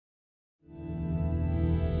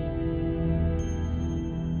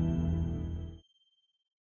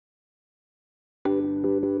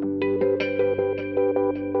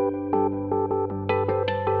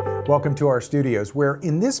Welcome to our studios, where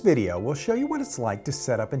in this video we'll show you what it's like to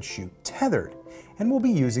set up and shoot tethered. And we'll be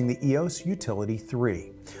using the EOS Utility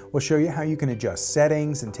 3. We'll show you how you can adjust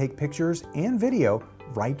settings and take pictures and video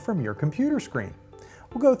right from your computer screen.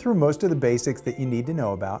 We'll go through most of the basics that you need to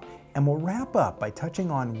know about, and we'll wrap up by touching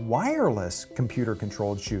on wireless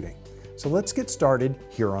computer-controlled shooting. So let's get started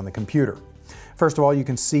here on the computer. First of all, you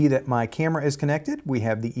can see that my camera is connected. We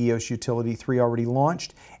have the EOS Utility 3 already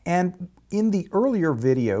launched, and in the earlier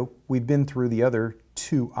video, we've been through the other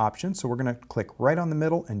two options, so we're going to click right on the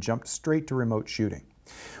middle and jump straight to remote shooting.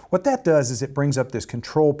 What that does is it brings up this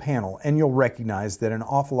control panel, and you'll recognize that an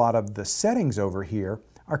awful lot of the settings over here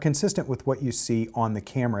are consistent with what you see on the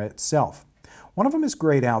camera itself. One of them is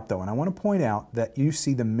grayed out though, and I want to point out that you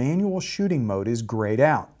see the manual shooting mode is grayed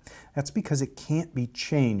out. That's because it can't be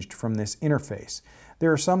changed from this interface.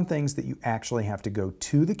 There are some things that you actually have to go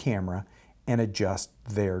to the camera and adjust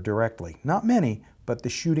there directly. Not many, but the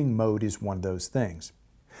shooting mode is one of those things.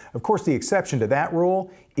 Of course, the exception to that rule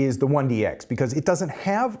is the 1DX, because it doesn't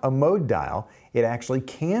have a mode dial. It actually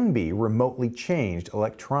can be remotely changed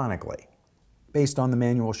electronically. Based on the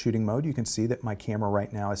manual shooting mode, you can see that my camera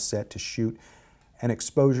right now is set to shoot an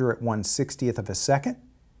exposure at 1/60th of a second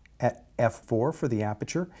at f4 for the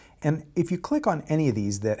aperture. And if you click on any of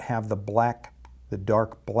these that have the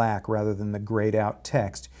dark black rather than the grayed out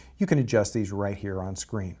text, you can adjust these right here on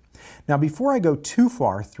screen. Now, before I go too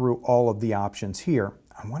far through all of the options here,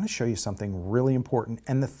 I want to show you something really important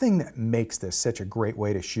and the thing that makes this such a great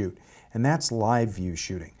way to shoot, and that's live view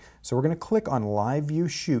shooting. So we're going to click on live view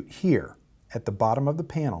shoot here at the bottom of the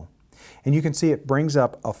panel, and you can see it brings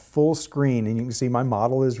up a full screen, and you can see my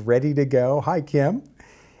model is ready to go. Hi, Kim.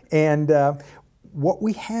 And what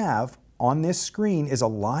we have on this screen is a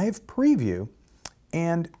live preview,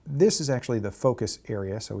 and this is actually the focus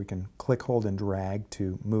area, so we can click, hold, and drag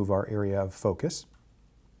to move our area of focus.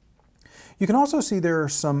 You can also see there are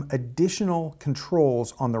some additional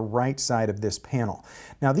controls on the right side of this panel.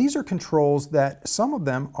 Now, these are controls that some of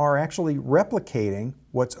them are actually replicating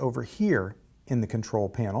what's over here in the control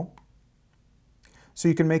panel. So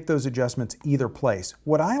you can make those adjustments either place.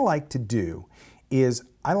 What I like to do is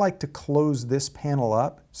I like to close this panel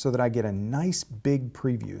up so that I get a nice big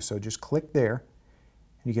preview. So just click there,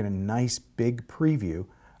 and you get a nice big preview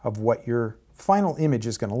of what your final image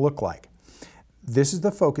is going to look like. This is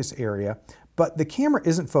the focus area, but the camera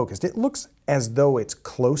isn't focused. It looks as though it's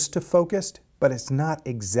close to focused, but it's not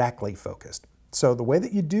exactly focused. So the way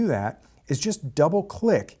that you do that is just double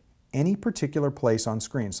click any particular place on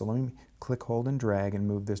screen. So let me click, hold, and drag and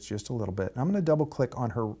move this just a little bit. I'm going to double click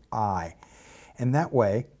on her eye. And that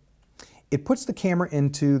way, it puts the camera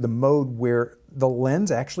into the mode where the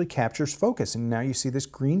lens actually captures focus. And now you see this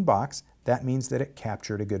green box. That means that it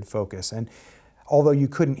captured a good focus. And although you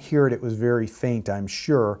couldn't hear it, it was very faint, I'm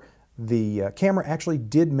sure, the camera actually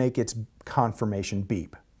did make its confirmation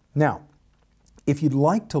beep. Now, if you'd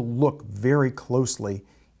like to look very closely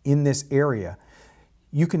in this area,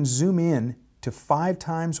 you can zoom in to 5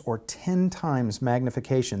 times or 10 times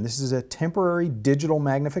magnification. This is a temporary digital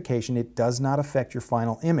magnification. It does not affect your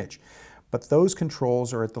final image, but those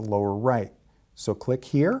controls are at the lower right. So click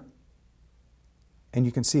here, and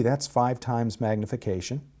you can see that's 5 times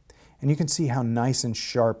magnification. And you can see how nice and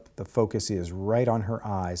sharp the focus is right on her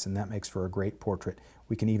eyes, and that makes for a great portrait.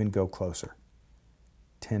 We can even go closer.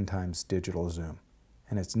 10 times digital zoom,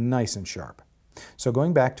 and it's nice and sharp. So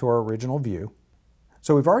going back to our original view,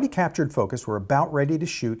 so we've already captured focus, we're about ready to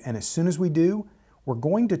shoot, and as soon as we do, we're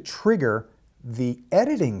going to trigger the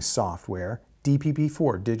editing software,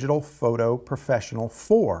 DPP4, Digital Photo Professional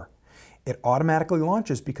 4. It automatically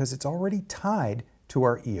launches because it's already tied to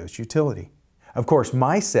our EOS Utility. Of course,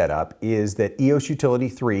 my setup is that EOS Utility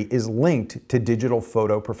 3 is linked to Digital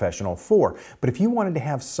Photo Professional 4, but if you wanted to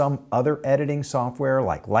have some other editing software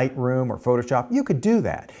like Lightroom or Photoshop, you could do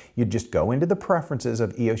that. You'd just go into the preferences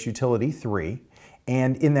of EOS Utility 3,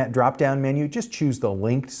 and in that drop-down menu, just choose the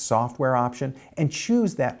linked software option and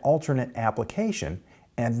choose that alternate application,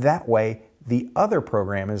 and that way the other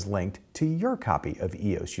program is linked to your copy of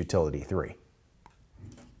EOS Utility 3.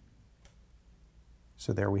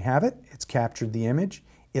 So there we have it. It's captured the image.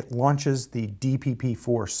 It launches the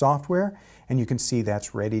DPP4 software, and you can see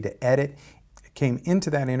that's ready to edit. It came into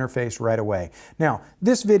that interface right away. Now,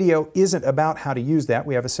 this video isn't about how to use that.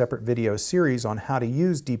 We have a separate video series on how to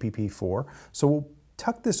use DPP4. So we'll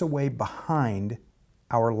tuck this away behind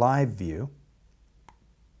our live view.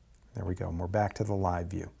 There we go, and we're back to the live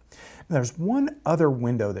view. Now, there's one other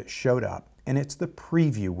window that showed up, and it's the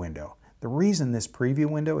preview window. The reason this preview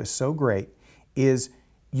window is so great is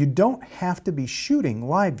you don't have to be shooting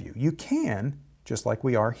live view. You can just like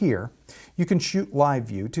we are here. You can shoot live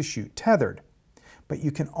view to shoot tethered. But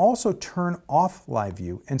you can also turn off live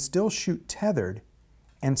view and still shoot tethered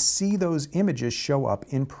and see those images show up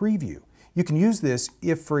in preview. You can use this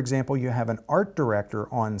if, for example, you have an art director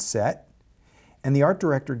on set and the art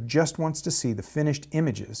director just wants to see the finished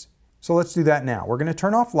images. So let's do that now. We're going to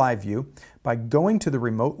turn off live view by going to the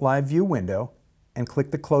remote live view window and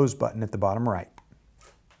click the close button at the bottom right.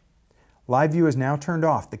 Live view is now turned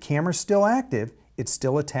off. The camera's still active. It's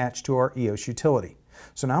still attached to our EOS utility.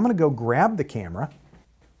 So now I'm going to go grab the camera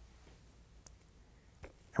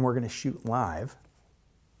and we're going to shoot live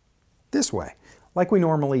this way, like we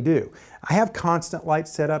normally do. I have constant light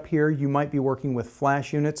set up here. You might be working with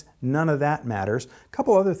flash units. None of that matters. A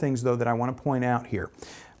couple other things though that I want to point out here.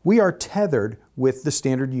 We are tethered with the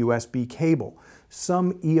standard USB cable.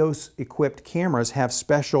 Some EOS equipped cameras have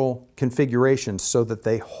special configurations so that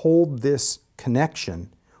they hold this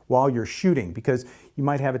connection while you're shooting, because you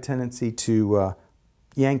might have a tendency to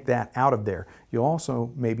yank that out of there. You'll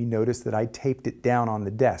also maybe notice that I taped it down on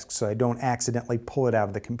the desk so I don't accidentally pull it out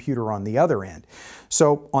of the computer on the other end.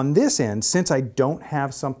 So on this end, since I don't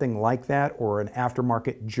have something like that or an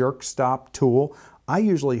aftermarket jerk stop tool, I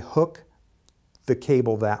usually hook the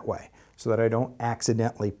cable that way so that I don't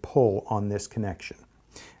accidentally pull on this connection.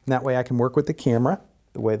 And that way I can work with the camera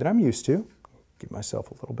the way that I'm used to. Give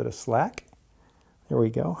myself a little bit of slack. There we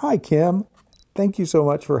go. Hi, Kim. Thank you so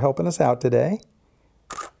much for helping us out today.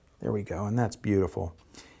 There we go, and that's beautiful.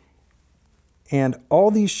 And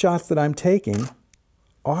all these shots that I'm taking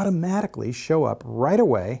automatically show up right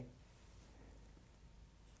away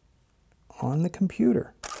on the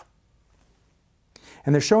computer.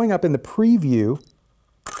 And they're showing up in the preview,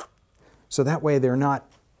 so that way they're not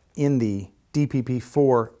in the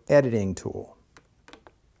DPP4 editing tool.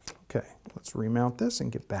 Okay, let's remount this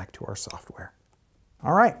and get back to our software.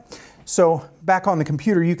 All right, so back on the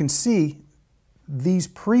computer, you can see these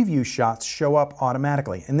preview shots show up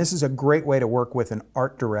automatically. And this is a great way to work with an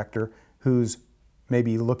art director who's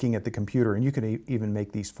maybe looking at the computer, and you can even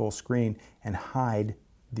make these full screen and hide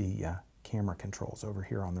the camera controls over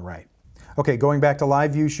here on the right. Okay, going back to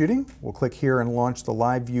live view shooting, we'll click here and launch the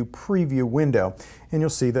live view preview window, and you'll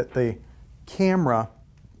see that the camera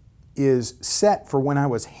is set for when I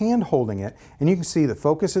was hand holding it, and you can see the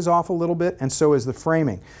focus is off a little bit, and so is the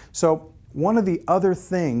framing. So one of the other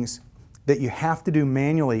things that you have to do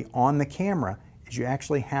manually on the camera is you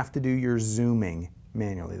actually have to do your zooming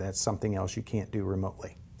manually. That's something else you can't do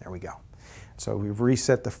remotely. There we go. So we've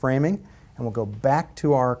reset the framing, and we'll go back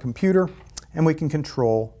to our computer, and we can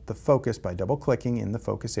control the focus by double-clicking in the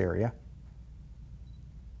focus area,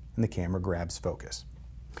 and the camera grabs focus.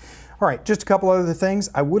 All right, just a couple other things.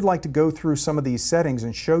 I would like to go through some of these settings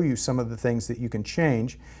and show you some of the things that you can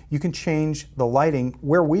change. You can change the lighting.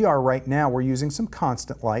 Where we are right now, we're using some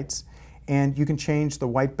constant lights, and you can change the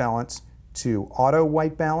white balance to auto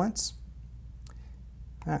white balance.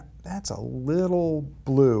 That's a little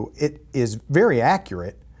blue. It is very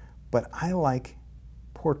accurate, but I like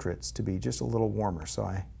portraits to be just a little warmer, so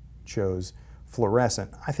I chose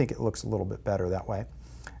fluorescent. I think it looks a little bit better that way.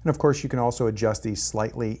 And of course, you can also adjust these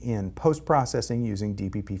slightly in post-processing using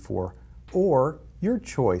DPP4 or your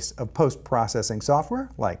choice of post-processing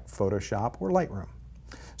software like Photoshop or Lightroom.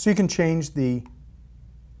 So you can change the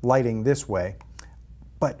lighting this way.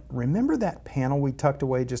 But remember that panel we tucked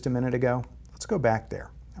away just a minute ago? Let's go back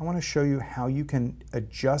there. I want to show you how you can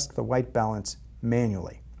adjust the white balance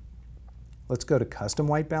manually. Let's go to Custom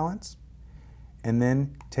White Balance, and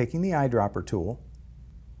then taking the eyedropper tool,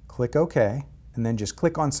 click OK, and then just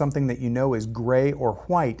click on something that you know is gray or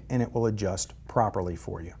white, and it will adjust properly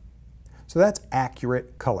for you. So that's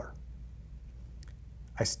accurate color.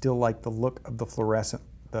 I still like the look of the fluorescent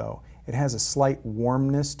though. It has a slight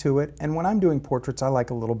warmness to it, and when I'm doing portraits I like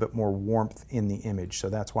a little bit more warmth in the image, so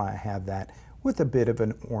that's why I have that with a bit of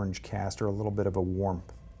an orange cast or a little bit of a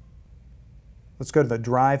warmth. Let's go to the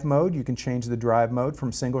drive mode. You can change the drive mode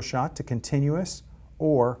from single shot to continuous,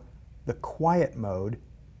 or the quiet mode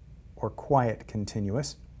or quiet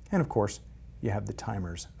continuous, and of course you have the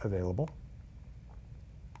timers available.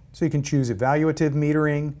 So you can choose evaluative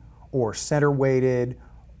metering or center weighted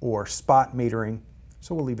or spot metering.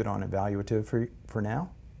 So we'll leave it on evaluative for now.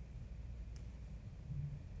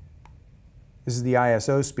 This is the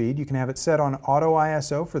ISO speed. You can have it set on auto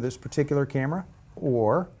ISO for this particular camera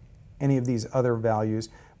or any of these other values,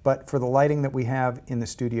 but for the lighting that we have in the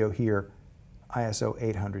studio here, ISO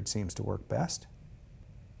 800 seems to work best.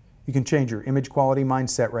 You can change your image quality.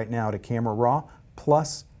 Mine's set right now to camera raw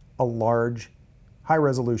plus a large high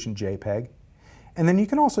resolution JPEG. And then you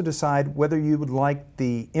can also decide whether you would like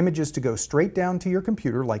the images to go straight down to your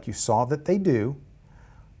computer like you saw that they do,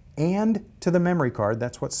 and to the memory card,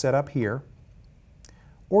 that's what's set up here,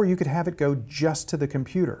 or you could have it go just to the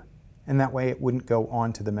computer, and that way it wouldn't go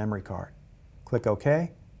onto the memory card. Click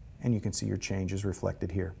OK, and you can see your changes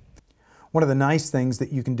reflected here. One of the nice things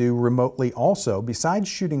that you can do remotely also, besides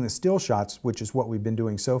shooting the still shots, which is what we've been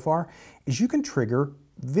doing so far, is you can trigger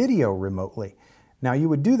video remotely. Now you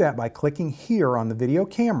would do that by clicking here on the video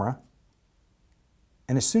camera,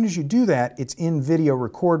 and as soon as you do that, it's in video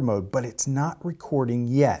record mode, but it's not recording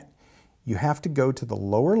yet. You have to go to the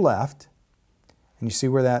lower left, and you see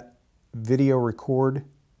where that video record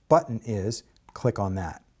button is, click on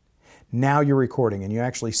that. Now you're recording, and you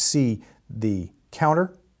actually see the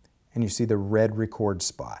counter, and you see the red record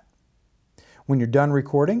spot. When you're done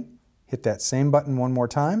recording, hit that same button one more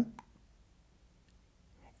time,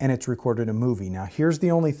 and it's recorded a movie. Now here's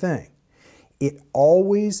the only thing. It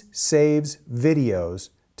always saves videos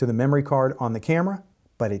to the memory card on the camera,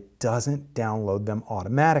 but it doesn't download them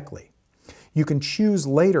automatically. You can choose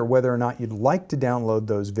later whether or not you'd like to download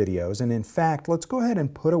those videos, and in fact, let's go ahead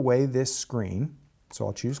and put away this screen. So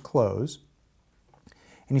I'll choose Close.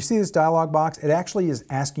 And you see this dialog box? It actually is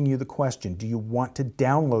asking you the question, do you want to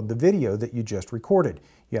download the video that you just recorded?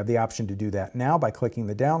 You have the option to do that now by clicking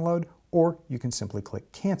the download, or you can simply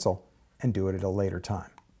click Cancel and do it at a later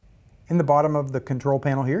time. In the bottom of the control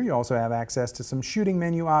panel here, you also have access to some shooting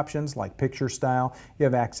menu options like picture style. You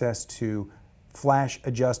have access to flash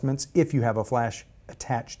adjustments if you have a flash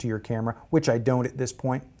attached to your camera, which I don't at this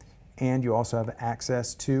point. And you also have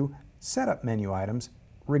access to setup menu items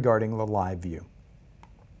regarding the live view.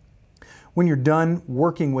 When you're done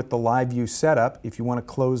working with the live view setup, if you want to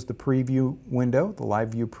close the preview window, the live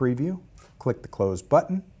view preview, click the close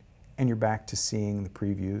button, and you're back to seeing the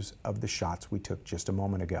previews of the shots we took just a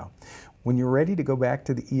moment ago. When you're ready to go back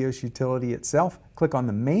to the EOS utility itself, click on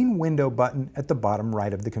the main window button at the bottom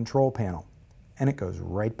right of the control panel, and it goes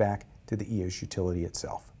right back to the EOS utility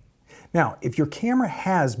itself. Now, if your camera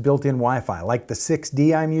has built-in Wi-Fi, like the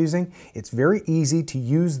 6D I'm using, it's very easy to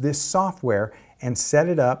use this software and set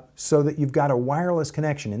it up so that you've got a wireless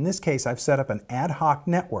connection. In this case, I've set up an ad hoc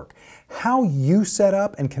network. How you set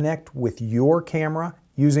up and connect with your camera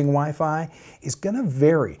using Wi-Fi is going to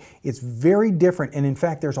vary. It's very different, and in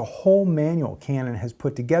fact, there's a whole manual Canon has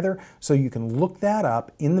put together, so you can look that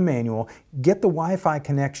up in the manual, get the Wi-Fi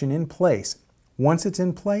connection in place. Once it's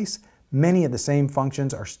in place, many of the same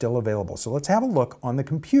functions are still available. So let's have a look on the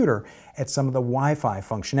computer at some of the Wi-Fi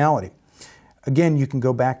functionality. Again, you can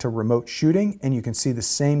go back to remote shooting, and you can see the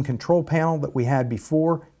same control panel that we had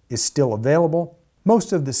before is still available.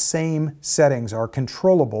 Most of the same settings are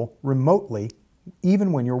controllable remotely,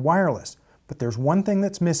 even when you're wireless. But there's one thing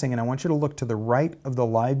that's missing, and I want you to look to the right of the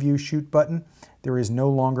live view shoot button. There is no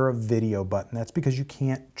longer a video button. That's because you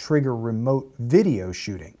can't trigger remote video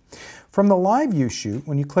shooting. From the live view shoot,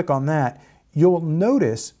 when you click on that, you'll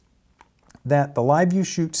notice that the live view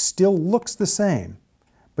shoot still looks the same,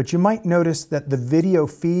 but you might notice that the video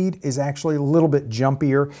feed is actually a little bit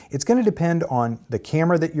jumpier. It's going to depend on the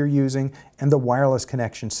camera that you're using and the wireless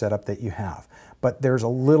connection setup that you have. But there's a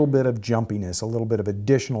little bit of jumpiness, a little bit of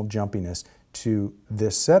additional jumpiness to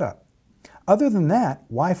this setup. Other than that,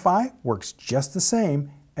 Wi-Fi works just the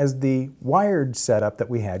same as the wired setup that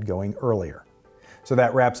we had going earlier. So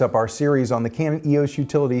that wraps up our series on the Canon EOS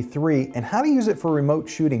Utility 3 and how to use it for remote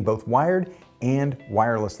shooting, both wired and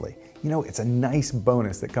wirelessly. You know, it's a nice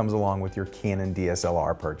bonus that comes along with your Canon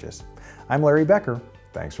DSLR purchase. I'm Larry Becker.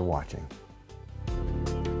 Thanks for watching.